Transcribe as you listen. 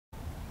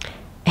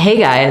Hey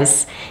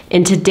guys,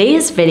 in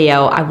today's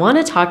video, I want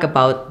to talk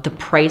about the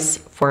price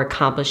for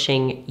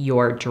accomplishing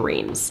your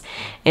dreams.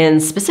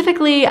 And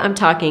specifically, I'm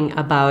talking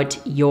about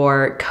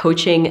your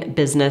coaching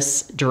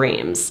business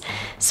dreams.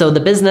 So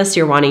the business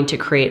you're wanting to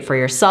create for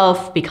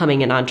yourself,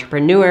 becoming an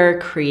entrepreneur,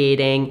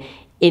 creating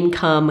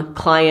income,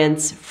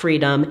 clients,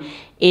 freedom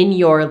in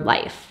your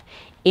life.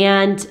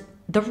 And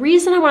the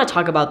reason I want to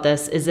talk about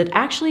this is it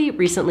actually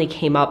recently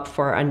came up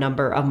for a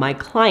number of my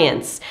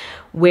clients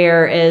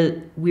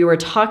where we were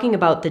talking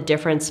about the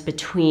difference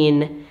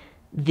between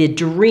the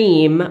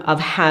dream of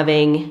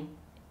having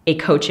a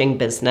coaching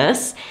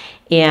business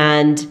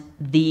and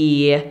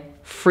the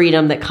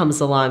freedom that comes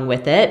along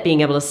with it,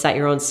 being able to set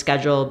your own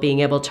schedule,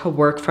 being able to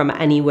work from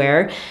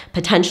anywhere,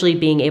 potentially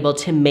being able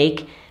to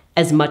make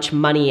as much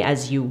money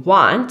as you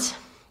want.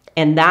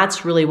 And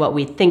that's really what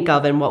we think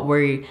of and what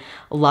a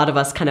lot of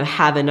us kind of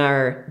have in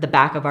the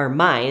back of our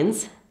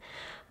minds.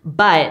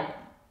 But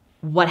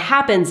what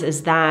happens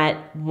is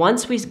that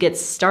once we get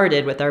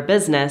started with our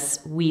business,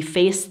 we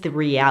face the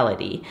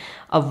reality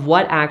of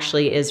what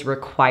actually is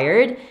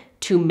required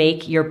to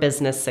make your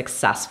business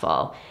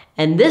successful.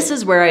 And this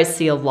is where I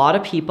see a lot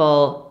of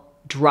people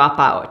drop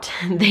out.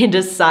 They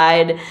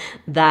decide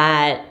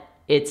that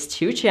it's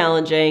too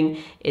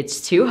challenging,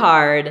 it's too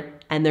hard,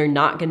 and they're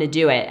not going to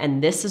do it.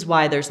 And this is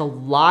why there's a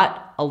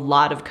lot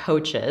of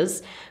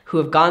coaches who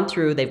have gone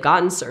through, they've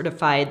gotten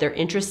certified, they're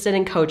interested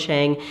in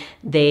coaching,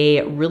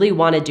 they really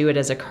want to do it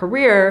as a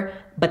career,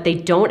 but they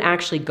don't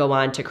actually go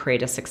on to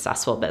create a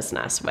successful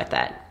business with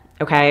it,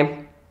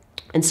 okay?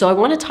 And so I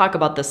want to talk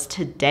about this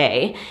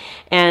today,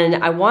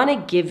 and I want to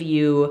give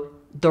you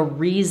the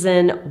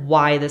reason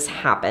why this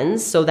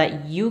happens so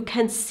that you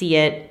can see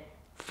it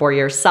for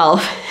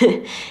yourself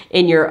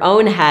in your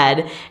own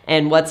head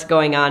and what's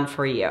going on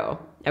for you,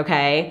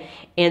 okay?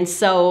 And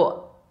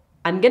so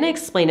I'm going to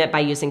explain it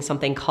by using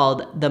something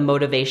called the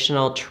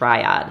motivational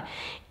triad.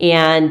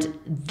 And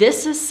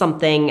this is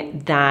something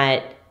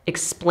that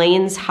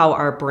explains how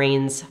our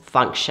brains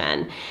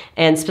function.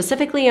 And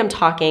specifically, I'm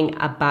talking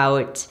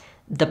about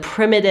the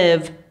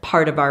primitive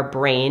part of our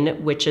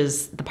brain, which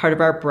is the part of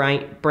our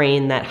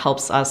brain that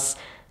helps us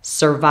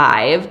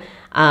survive.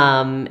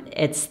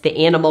 It's the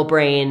animal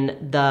brain,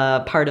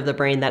 the part of the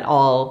brain that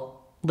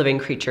all living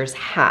creatures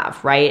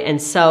have, right?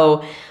 And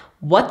so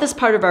what this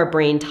part of our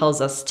brain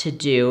tells us to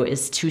do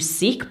is to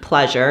seek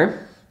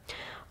pleasure,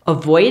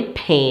 avoid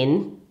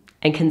pain,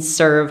 and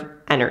conserve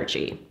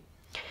energy.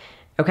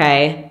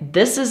 Okay,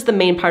 this is the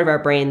main part of our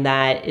brain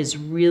that is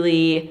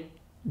really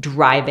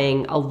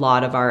driving a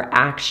lot of our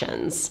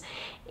actions.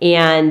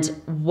 And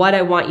what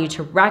I want you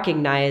to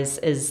recognize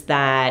is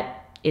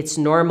that it's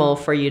normal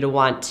for you to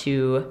want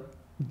to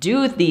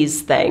do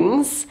these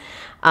things.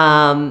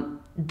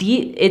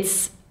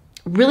 It's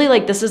really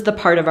like this is the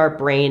part of our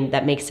brain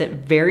that makes it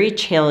very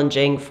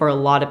challenging for a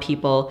lot of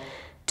people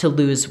to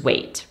lose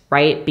weight,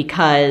 right?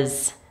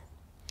 Because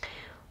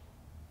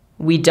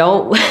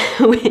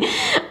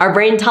our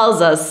brain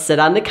tells us sit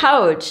on the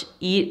couch,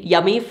 eat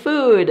yummy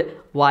food,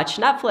 watch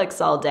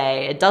Netflix all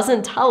day. It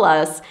doesn't tell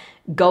us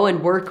go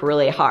and work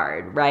really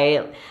hard,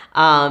 right?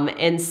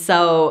 And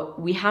so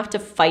we have to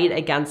fight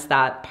against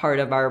that part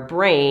of our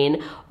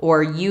brain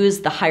or use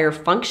the higher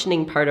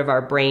functioning part of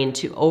our brain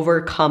to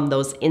overcome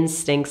those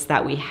instincts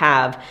that we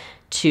have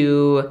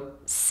to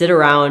sit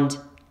around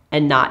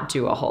and not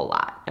do a whole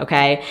lot,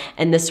 okay?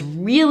 And this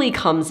really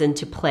comes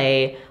into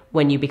play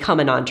when you become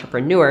an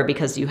entrepreneur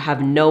because you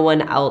have no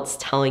one else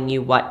telling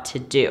you what to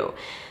do.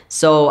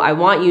 So I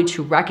want you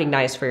to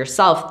recognize for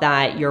yourself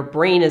that your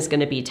brain is going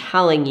to be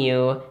telling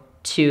you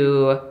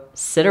to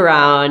sit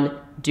around,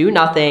 do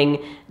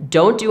nothing,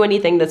 don't do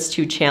anything that's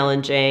too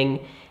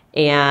challenging,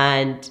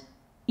 and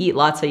eat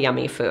lots of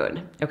yummy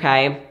food,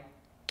 okay?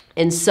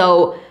 And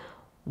so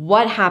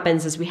what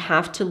happens is we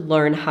have to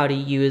learn how to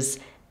use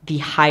the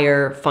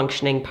higher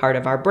functioning part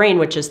of our brain,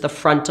 which is the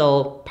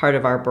frontal part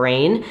of our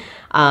brain.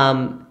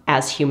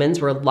 As humans,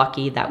 we're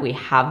lucky that we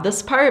have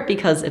this part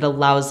because it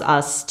allows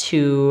us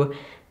to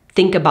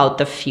think about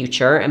the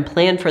future and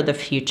plan for the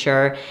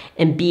future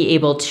and be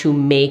able to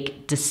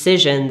make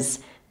decisions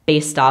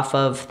based off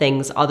of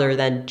things other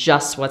than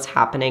just what's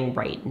happening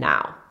right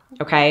now,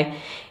 okay?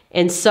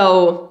 And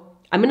so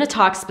I'm gonna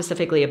talk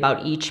specifically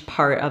about each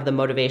part of the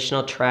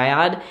motivational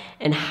triad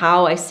and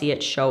how I see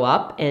it show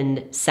up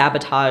and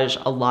sabotage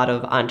a lot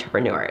of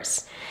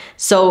entrepreneurs.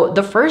 So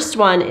the first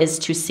one is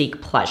to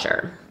seek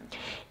pleasure.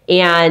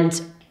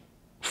 And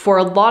for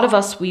a lot of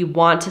us, we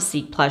want to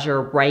seek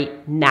pleasure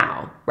right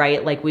now,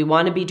 right? Like we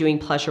want to be doing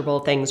pleasurable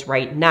things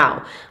right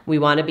now. We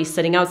want to be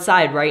sitting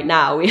outside right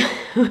now. We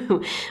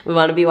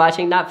want to be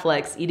watching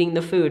Netflix, eating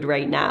the food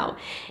right now.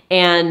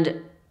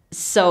 And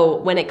so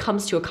when it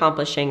comes to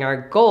accomplishing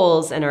our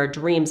goals and our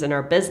dreams and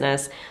our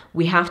business,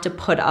 we have to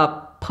put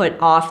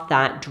off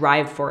that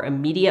drive for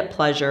immediate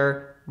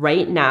pleasure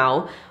right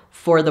now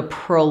for the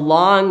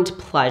prolonged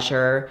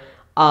pleasure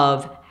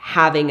of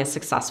having a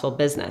successful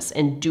business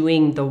and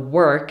doing the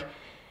work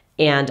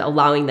and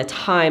allowing the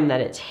time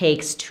that it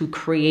takes to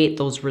create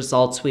those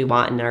results we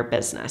want in our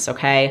business,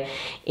 okay?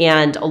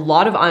 And a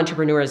lot of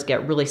entrepreneurs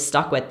get really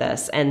stuck with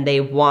this and they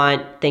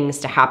want things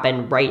to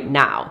happen right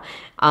now.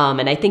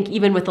 And I think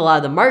even with a lot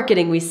of the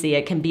marketing we see,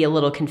 it can be a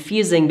little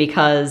confusing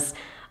because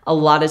a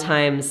lot of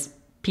times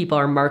people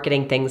are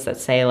marketing things that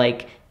say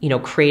like, you know,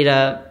 create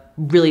a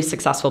really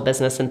successful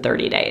business in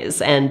 30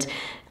 days. And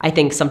I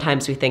think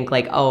sometimes we think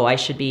like, oh,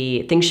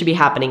 things should be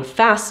happening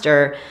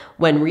faster,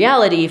 when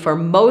reality for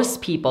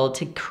most people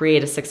to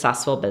create a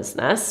successful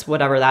business,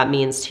 whatever that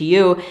means to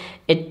you,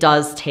 it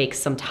does take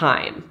some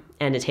time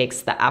and it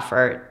takes the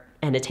effort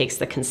and it takes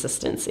the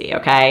consistency,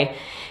 okay?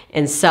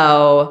 And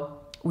so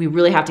we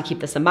really have to keep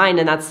this in mind.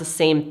 And that's the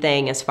same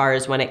thing as far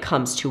as when it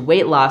comes to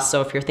weight loss.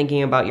 So if you're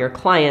thinking about your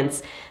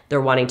clients,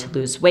 they're wanting to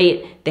lose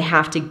weight, they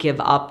have to give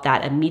up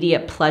that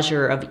immediate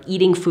pleasure of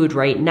eating food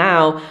right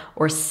now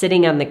or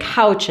sitting on the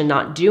couch and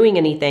not doing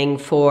anything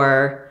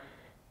for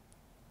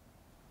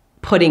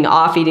putting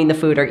off eating the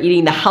food or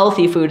eating the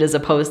healthy food as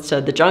opposed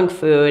to the junk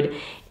food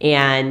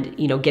and,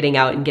 you know, getting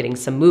out and getting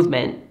some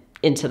movement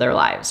into their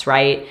lives,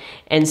 right?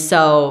 And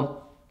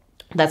so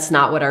that's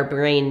not what our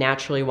brain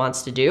naturally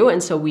wants to do.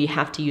 And so we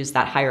have to use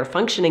that higher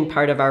functioning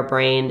part of our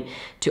brain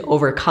to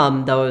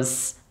overcome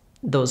those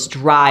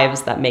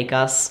drives that make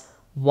us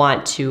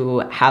want to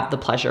have the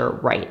pleasure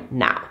right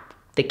now.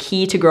 The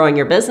key to growing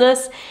your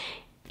business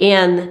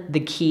and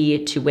the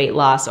key to weight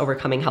loss,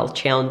 overcoming health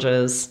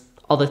challenges,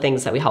 all the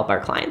things that we help our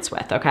clients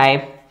with,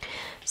 okay?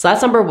 So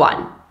that's number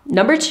one.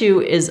 Number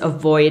two is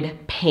avoid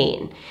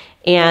pain.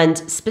 And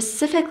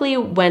specifically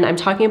when I'm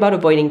talking about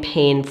avoiding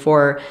pain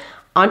for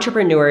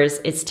entrepreneurs,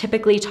 it's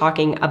typically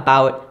talking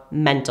about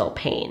mental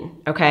pain,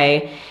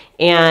 okay?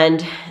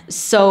 And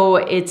so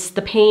it's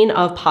the pain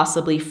of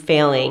possibly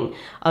failing,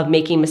 of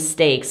making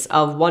mistakes,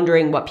 of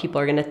wondering what people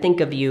are gonna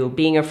think of you,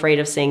 being afraid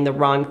of saying the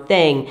wrong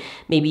thing,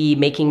 maybe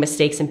making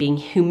mistakes and being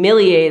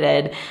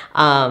humiliated,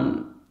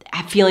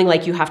 feeling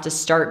like you have to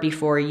start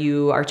before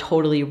you are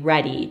totally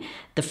ready,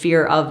 the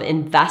fear of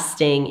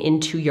investing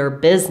into your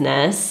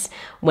business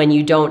when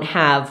you don't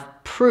have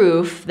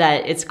proof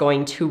that it's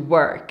going to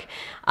work.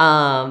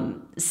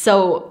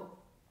 So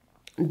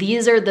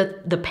these are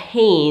the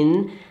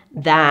pain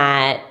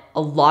that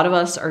a lot of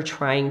us are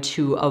trying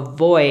to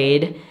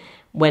avoid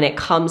when it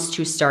comes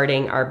to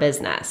starting our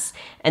business.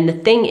 And the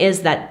thing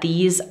is that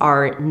these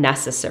are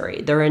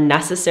necessary. They're a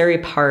necessary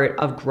part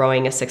of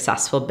growing a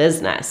successful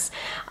business.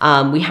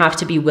 We have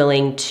to be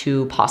willing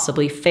to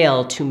possibly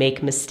fail, to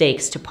make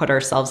mistakes, to put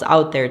ourselves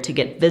out there, to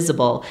get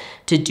visible,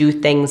 to do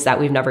things that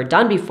we've never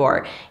done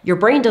before. Your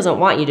brain doesn't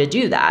want you to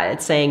do that.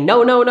 It's saying,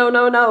 no, no, no,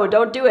 no, no,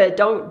 don't do it.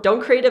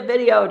 Don't create a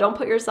video. Don't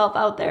put yourself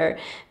out there,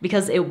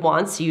 because it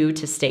wants you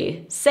to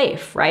stay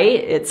safe,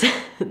 right?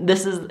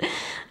 This is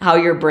how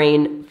your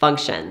brain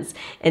functions.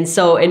 And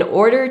so in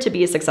order to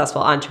be a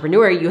successful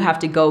entrepreneur, you have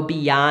to go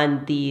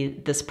beyond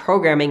this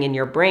programming in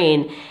your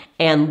brain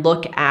and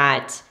look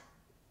at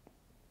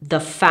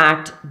the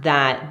fact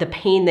that the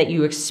pain that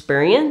you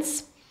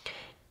experience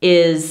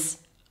is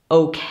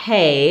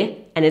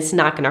okay and it's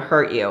not going to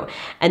hurt you.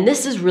 And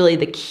this is really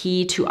the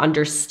key to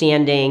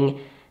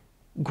understanding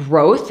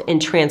growth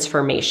and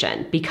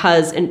transformation,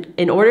 because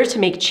in order to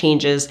make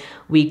changes,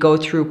 we go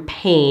through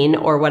pain,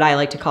 or what I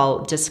like to call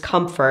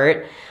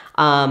discomfort,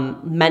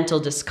 mental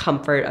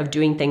discomfort of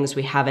doing things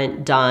we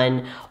haven't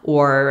done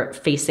or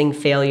facing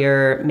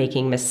failure,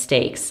 making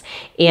mistakes.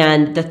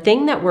 And the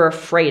thing that we're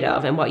afraid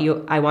of, and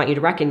I want you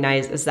to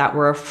recognize, is that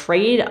we're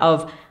afraid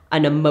of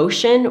an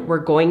emotion we're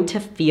going to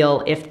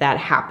feel if that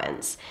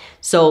happens.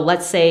 So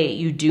let's say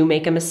you do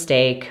make a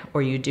mistake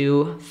or you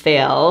do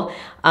fail.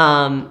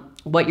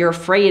 What you're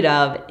afraid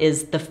of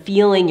is the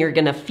feeling you're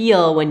gonna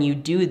feel when you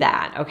do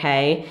that,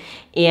 okay?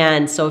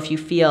 And so if you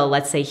feel,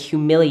 let's say,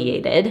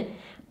 humiliated,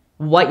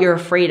 what you're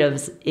afraid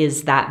of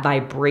is that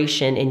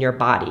vibration in your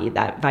body,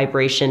 that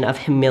vibration of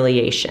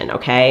humiliation,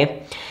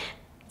 okay?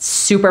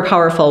 Super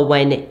powerful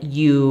when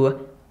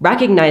you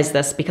recognize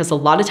this, because a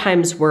lot of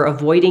times we're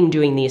avoiding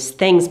doing these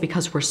things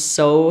because we're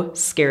so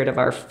scared of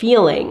our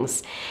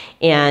feelings.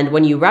 And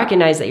when you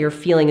recognize that your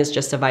feeling is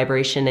just a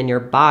vibration in your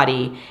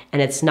body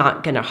and it's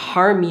not gonna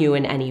harm you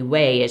in any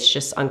way, it's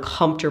just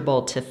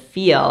uncomfortable to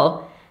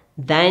feel,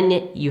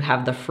 then you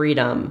have the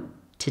freedom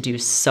to do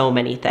so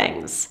many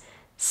things,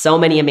 so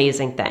many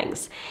amazing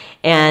things.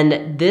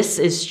 And this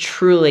is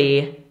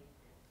truly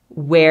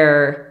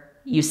where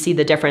you see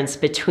the difference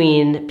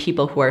between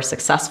people who are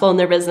successful in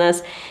their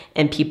business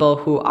and people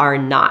who are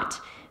not.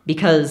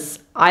 Because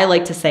I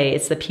like to say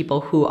it's the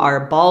people who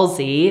are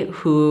ballsy,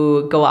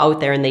 who go out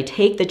there and they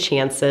take the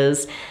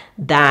chances,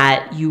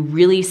 that you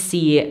really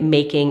see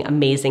making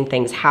amazing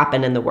things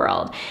happen in the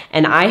world.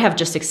 And I have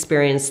just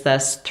experienced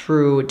this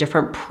through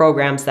different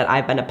programs that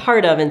I've been a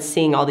part of, and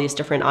seeing all these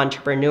different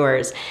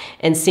entrepreneurs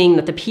and seeing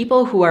that the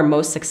people who are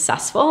most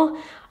successful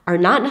are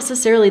not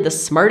necessarily the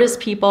smartest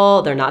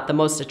people. They're not the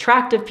most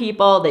attractive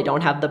people. They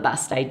don't have the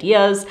best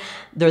ideas.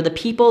 They're the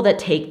people that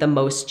take the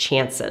most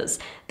chances.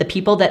 The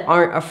people that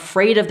aren't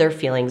afraid of their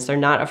feelings. They're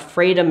not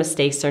afraid of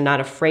mistakes. They're not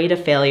afraid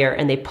of failure.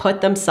 And they put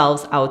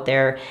themselves out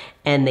there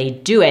and they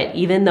do it,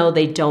 even though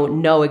they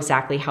don't know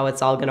exactly how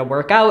it's all going to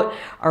work out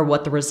or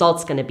what the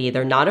result's going to be.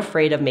 They're not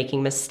afraid of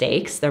making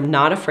mistakes. They're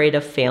not afraid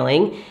of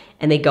failing.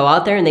 And they go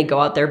out there and they go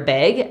out there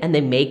big and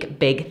they make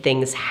big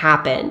things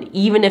happen,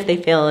 even if they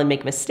fail and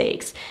make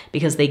mistakes,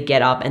 because they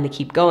get up and they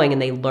keep going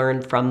and they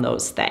learn from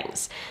those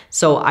things.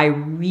 So I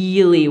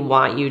really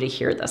want you to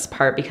hear this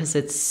part because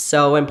it's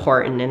so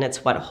important and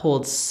it's what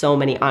holds so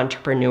many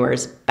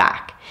entrepreneurs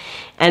back.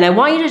 And I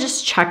want you to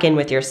just check in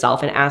with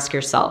yourself and ask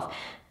yourself,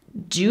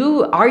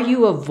 are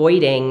you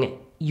avoiding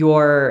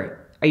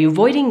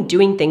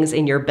doing things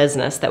in your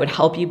business that would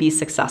help you be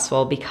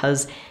successful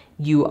because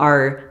you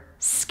are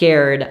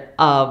scared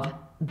of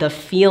the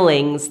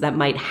feelings that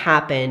might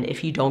happen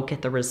if you don't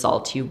get the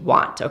result you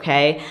want,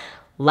 okay?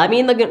 Let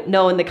me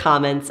know in the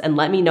comments and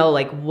let me know,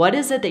 like, what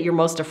is it that you're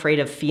most afraid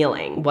of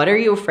feeling? What are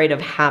you afraid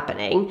of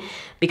happening?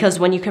 Because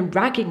when you can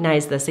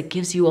recognize this, it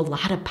gives you a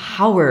lot of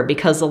power,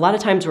 because a lot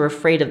of times we're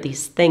afraid of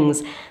these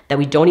things that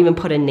we don't even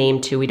put a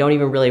name to, we don't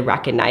even really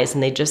recognize,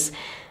 and they just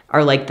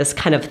are like this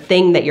kind of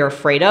thing that you're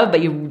afraid of,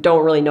 but you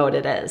don't really know what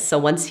it is. So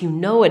once you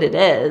know what it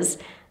is,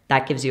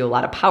 that gives you a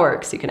lot of power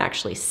because you can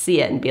actually see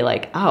it and be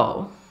like,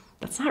 oh,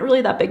 that's not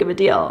really that big of a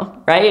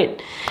deal,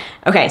 right?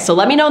 Okay, so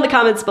let me know in the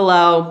comments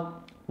below,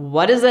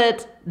 what is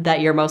it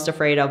that you're most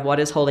afraid of? What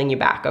is holding you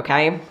back,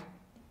 okay?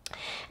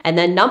 And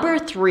then number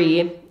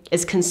 3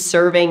 is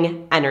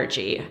conserving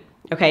energy,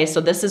 okay?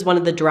 So this is one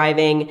of the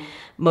driving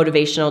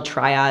motivational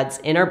triads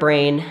in our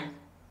brain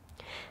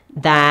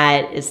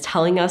that is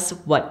telling us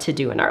what to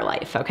do in our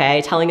life,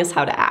 okay? Telling us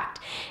how to act.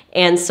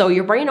 And so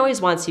your brain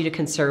always wants you to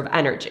conserve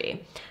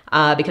energy.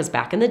 Because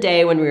back in the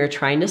day when we were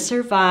trying to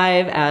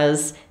survive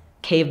as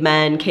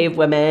cavemen,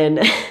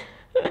 cavewomen,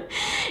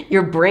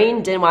 your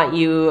brain didn't want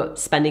you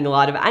spending a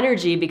lot of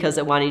energy because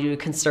it wanted you to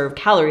conserve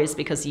calories,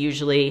 because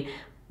usually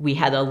we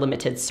had a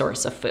limited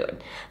source of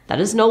food. That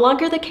is no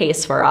longer the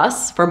case for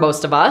us, for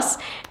most of us.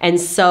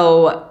 And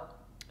so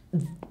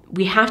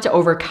we have to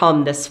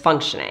overcome this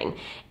functioning,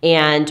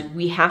 and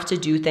we have to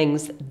do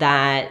things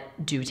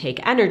that do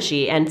take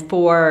energy. And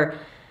for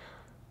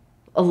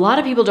a lot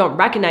of people don't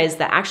recognize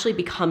that actually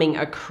becoming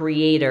a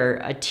creator,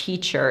 a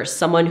teacher,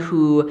 someone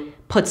who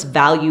puts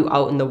value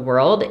out in the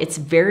world, it's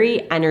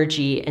very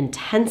energy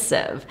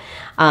intensive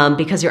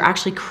because you're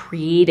actually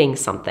creating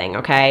something,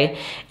 okay?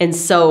 And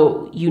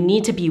so you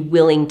need to be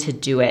willing to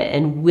do it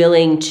and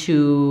willing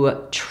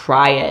to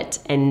try it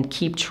and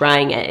keep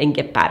trying it and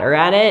get better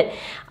at it.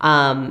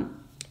 And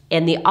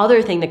the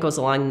other thing that goes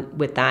along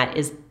with that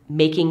is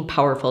making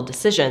powerful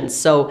decisions.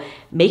 So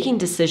making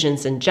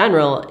decisions in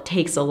general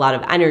takes a lot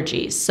of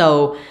energy.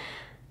 So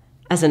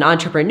as an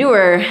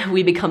entrepreneur,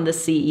 we become the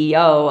CEO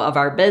of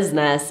our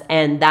business,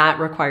 and that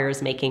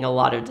requires making a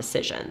lot of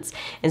decisions.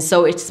 And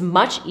so it's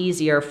much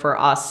easier for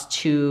us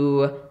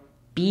to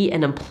be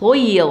an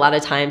employee a lot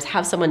of times,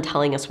 have someone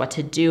telling us what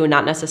to do,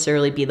 not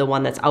necessarily be the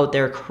one that's out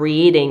there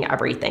creating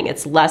everything.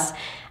 It's less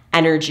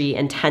energy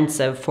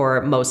intensive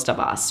for most of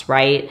us,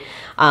 right?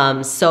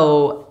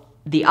 So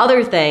the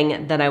other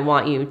thing that I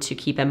want you to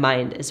keep in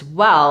mind as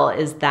well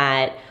is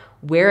that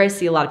where I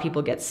see a lot of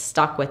people get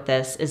stuck with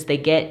this is they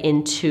get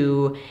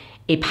into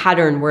a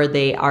pattern where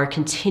they are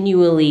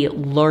continually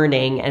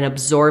learning and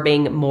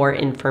absorbing more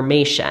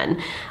information,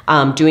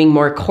 doing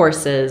more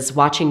courses,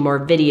 watching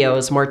more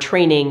videos, more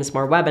trainings,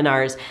 more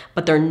webinars,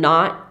 but they're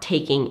not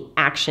taking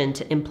action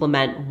to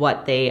implement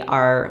what they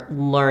are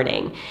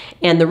learning.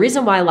 And the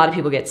reason why a lot of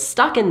people get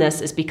stuck in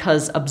this is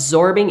because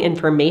absorbing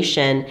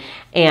information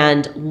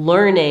and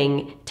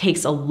learning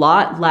takes a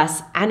lot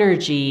less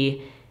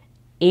energy,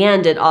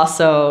 and it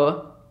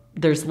also,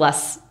 there's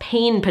less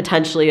pain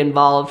potentially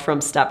involved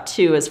from step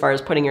 2 as far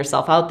as putting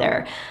yourself out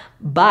there.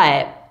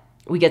 But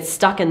we get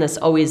stuck in this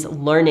always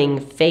learning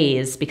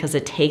phase because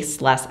it takes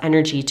less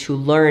energy to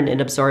learn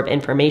and absorb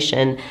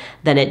information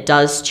than it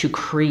does to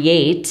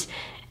create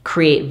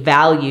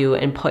value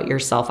and put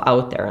yourself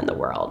out there in the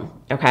world,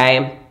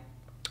 okay?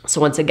 So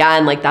once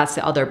again, like, that's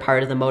the other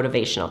part of the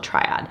motivational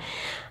triad.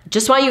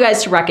 Just want you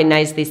guys to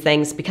recognize these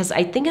things because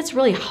I think it's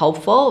really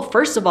helpful,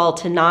 first of all,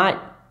 to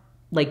not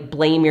like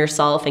blame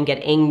yourself and get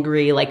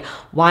angry, like,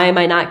 why am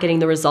I not getting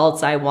the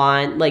results I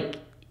want? Like,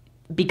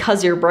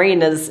 because your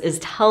brain is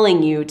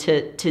telling you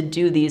to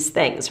do these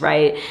things,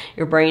 right?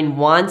 Your brain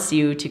wants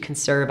you to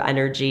conserve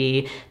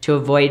energy, to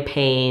avoid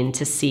pain,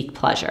 to seek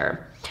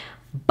pleasure.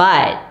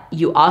 But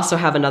you also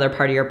have another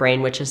part of your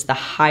brain, which is the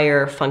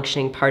higher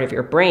functioning part of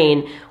your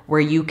brain, where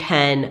you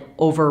can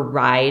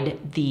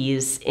override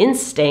these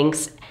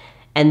instincts.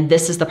 And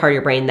this is the part of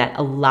your brain that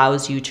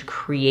allows you to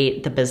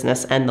create the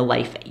business and the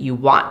life you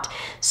want.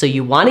 So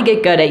you want to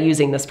get good at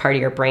using this part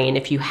of your brain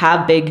if you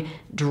have big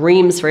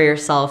dreams for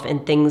yourself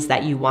and things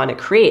that you want to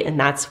create. And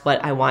that's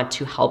what I want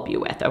to help you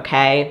with,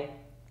 okay?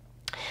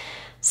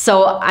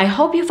 So I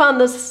hope you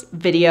found this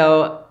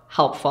video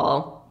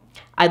helpful.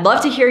 I'd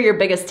love to hear your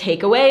biggest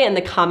takeaway in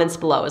the comments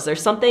below. Is there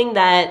something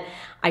that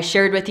I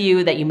shared with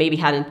you that you maybe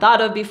hadn't thought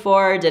of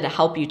before? Did it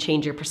help you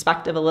change your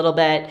perspective a little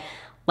bit?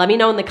 Let me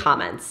know in the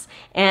comments.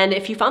 And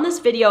if you found this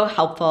video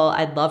helpful,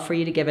 I'd love for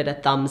you to give it a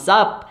thumbs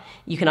up.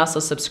 You can also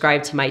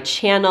subscribe to my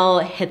channel,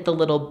 hit the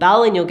little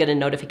bell, and you'll get a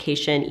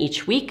notification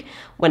each week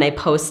when I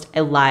post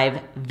a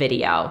live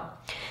video.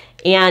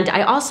 And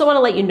I also want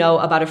to let you know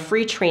about a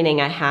free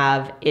training I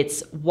have.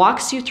 It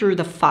walks you through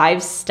the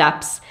 5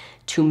 steps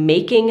to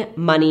making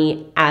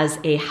money as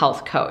a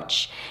health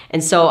coach.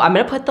 And so I'm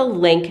going to put the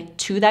link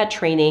to that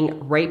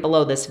training right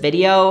below this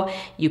video.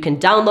 You can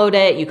download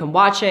it, you can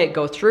watch it,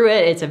 go through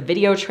it. It's a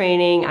video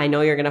training. I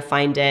know you're going to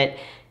find it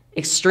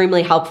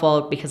extremely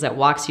helpful because it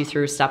walks you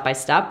through step by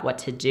step what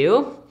to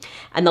do.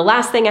 And the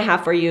last thing I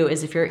have for you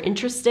is if you're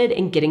interested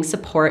in getting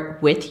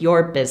support with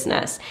your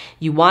business,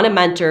 you want a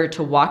mentor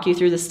to walk you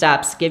through the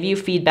steps, give you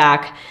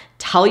feedback,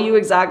 tell you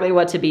exactly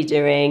what to be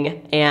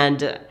doing,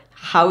 and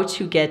how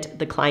to get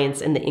the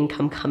clients and the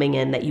income coming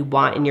in that you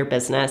want in your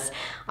business.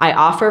 I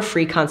offer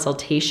free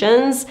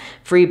consultations,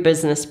 free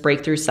business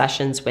breakthrough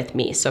sessions with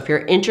me. So if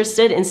you're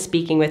interested in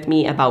speaking with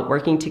me about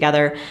working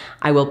together,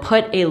 I will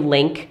put a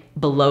link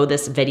below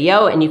this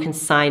video and you can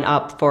sign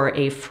up for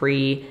a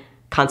free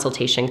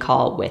consultation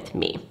call with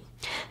me.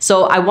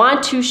 So I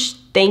want to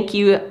thank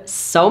you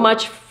so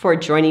much for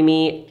joining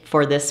me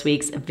for this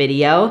week's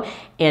video,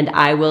 and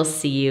I will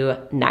see you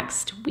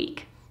next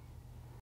week.